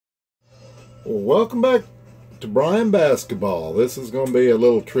Well, welcome back to Bryant Basketball. This is going to be a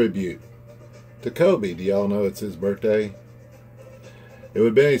little tribute to Kobe. Do y'all know it's his birthday? It would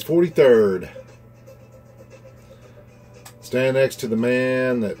have been his 43rd. Stand next to the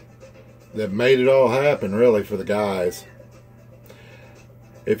man that made it all happen, really, for the guys.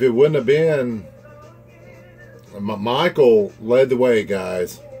 If it wouldn't have been, Michael led the way,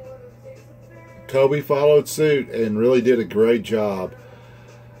 guys. Kobe followed suit and really did a great job.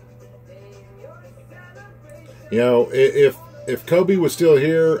 You know, if Kobe was still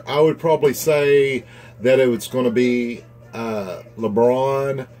here, I would probably say that it was going to be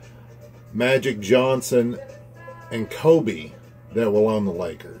LeBron, Magic Johnson, and Kobe that will own the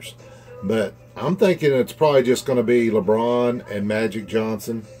Lakers. But I'm thinking it's probably just going to be LeBron and Magic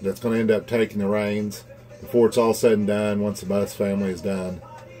Johnson that's going to end up taking the reins before it's all said and done, once the Buss family is done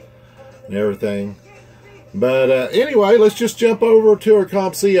and everything. But anyway, let's just jump over to our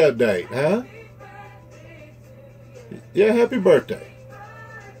COMiC update, huh? Yeah, happy birthday.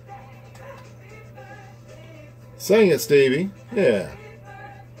 Sing it, Stevie. Yeah.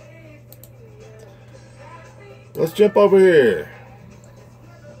 Let's jump over here.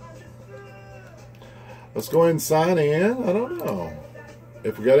 Let's go ahead and sign in. I don't know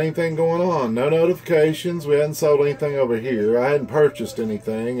if we got anything going on. No notifications. We hadn't sold anything over here. I hadn't purchased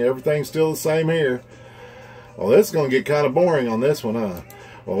anything. Everything's still the same here. Well, this is going to get kind of boring on this one, huh?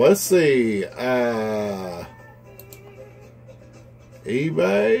 Well, let's see.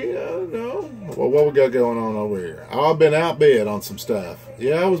 eBay? No. Well, what we got going on over here? Oh, I've been outbid on some stuff.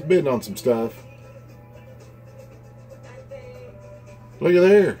 Yeah, I was bidding on some stuff. Look at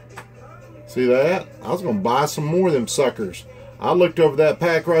there. See that? I was going to buy some more of them suckers. I looked over that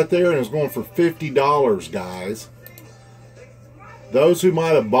pack right there and it was going for $50, guys. Those who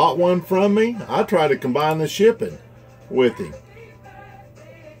might have bought one from me, I tried to combine the shipping with him.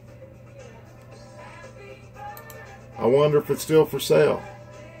 I wonder if it's still for sale.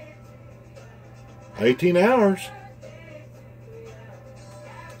 18 hours.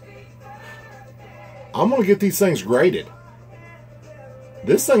 I'm going to get these things graded.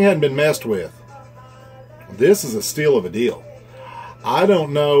 This thing hadn't been messed with. This is a steal of a deal. I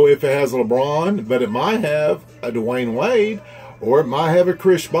don't know if it has a LeBron, but it might have a Dwayne Wade, or it might have a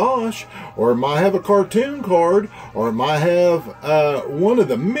Chris Bosh, or it might have a cartoon card, or it might have one of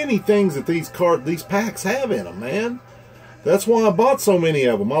the many things that these packs have in them, man. That's why I bought so many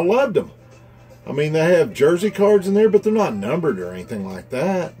of them. I loved them. I mean, they have jersey cards in there, but they're not numbered or anything like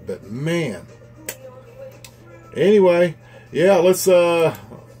that. But, man. Anyway, yeah, let's, I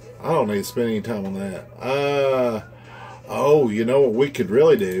don't need to spend any time on that. Oh, you know what we could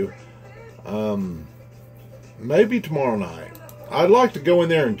really do? Maybe tomorrow night. I'd like to go in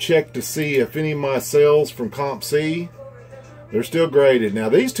there and check to see if any of my sales from COMiC, they're still graded. Now,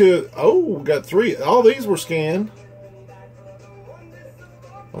 these two, oh, we got three. All these were scanned.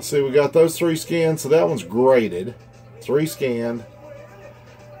 Let's see, we got those 3 scanned, so that one's graded. 3 scanned.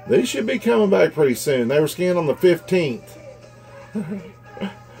 These should be coming back pretty soon. They were scanned on the 15th.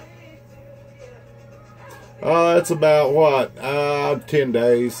 That's about what? 10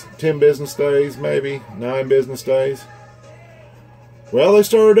 days. 10 business days, maybe. 9 business days. Well, they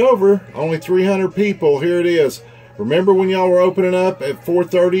started over. Only 300 people. Here it is. Remember when y'all were opening up at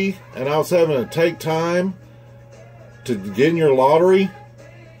 4:30 and I was having to take time to get in your lottery?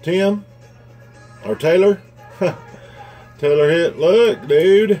 Tim? Or Taylor? Taylor hit. Look,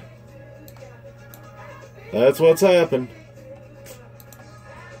 dude. That's what's happened.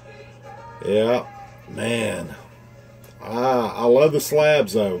 Yeah. Man. I love the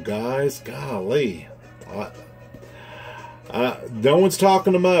slabs, though, guys. Golly. No one's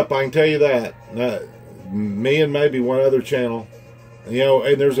talking them up, I can tell you that. Me and maybe one other channel. You know,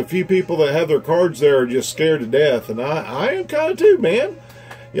 and there's a few people that have their cards there are just scared to death. And I am kind of too, man.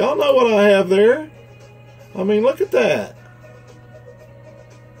 Y'all know what I have there. I mean, look at that.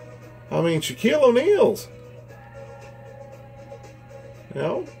 I mean, Shaquille O'Neal's. You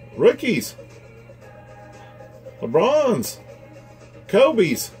know, rookies. LeBron's.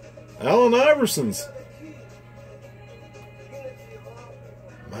 Kobe's. Allen Iverson's.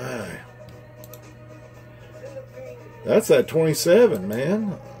 My. That's that 27,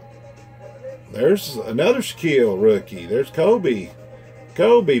 man. There's another Shaquille rookie. There's Kobe.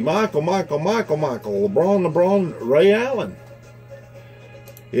 Kobe, Michael, LeBron, Ray Allen.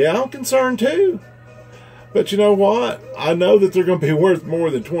 Yeah, I'm concerned too. But you know what? I know that they're going to be worth more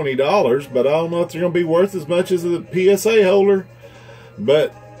than $20, but I don't know if they're going to be worth as much as the PSA holder.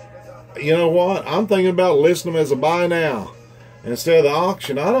 But you know what? I'm thinking about listing them as a buy now instead of the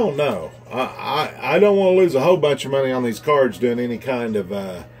auction. I don't know. I don't want to lose a whole bunch of money on these cards doing any kind of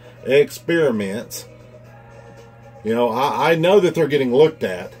experiments. You know, I know that they're getting looked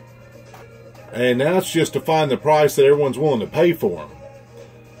at. And now it's just to find the price that everyone's willing to pay for them.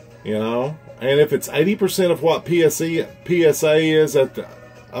 You know? And if it's 80% of what PSA is at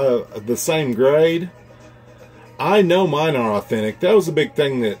the same grade, I know mine are authentic. That was a big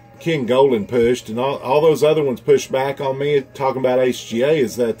thing that King Golden pushed, and all those other ones pushed back on me talking about HGA,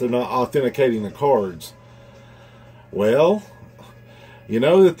 is that they're not authenticating the cards. Well, you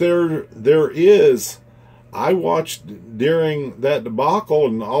know that there is. I watched during that debacle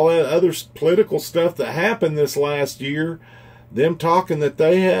and all that other political stuff that happened this last year, them talking that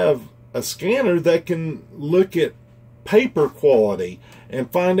they have a scanner that can look at paper quality and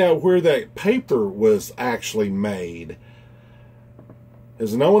find out where that paper was actually made.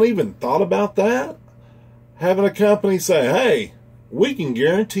 Has no one even thought about that? Having a company say, hey, we can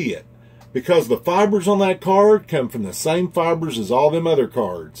guarantee it because the fibers on that card come from the same fibers as all them other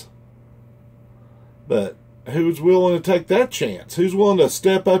cards. But who's willing to take that chance? Who's willing to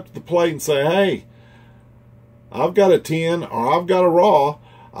step up to the plate and say, hey, I've got a 10 or I've got a raw.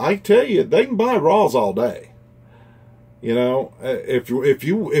 I tell you, they can buy raws all day. You know,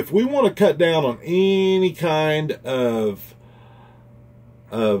 if we want to cut down on any kind of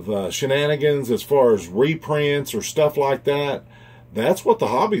shenanigans as far as reprints or stuff like that, that's what the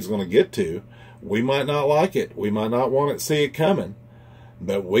hobby's going to get to. We might not like it. We might not want to see it coming.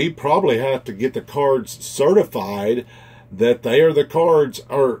 But we probably have to get the cards certified that they are the cards.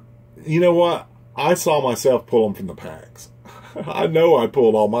 Or, you know what? I saw myself pull them from the packs. I know I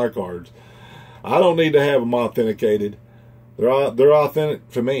pulled all my cards. I don't need to have them authenticated. They're authentic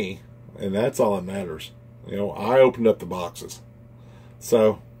to me, and that's all that matters. You know, I opened up the boxes.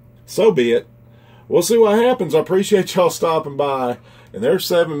 So be it. We'll see what happens. I appreciate y'all stopping by. And there's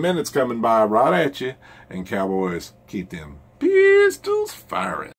 7 minutes coming by right at you. And Cowboys, keep them pistols firing.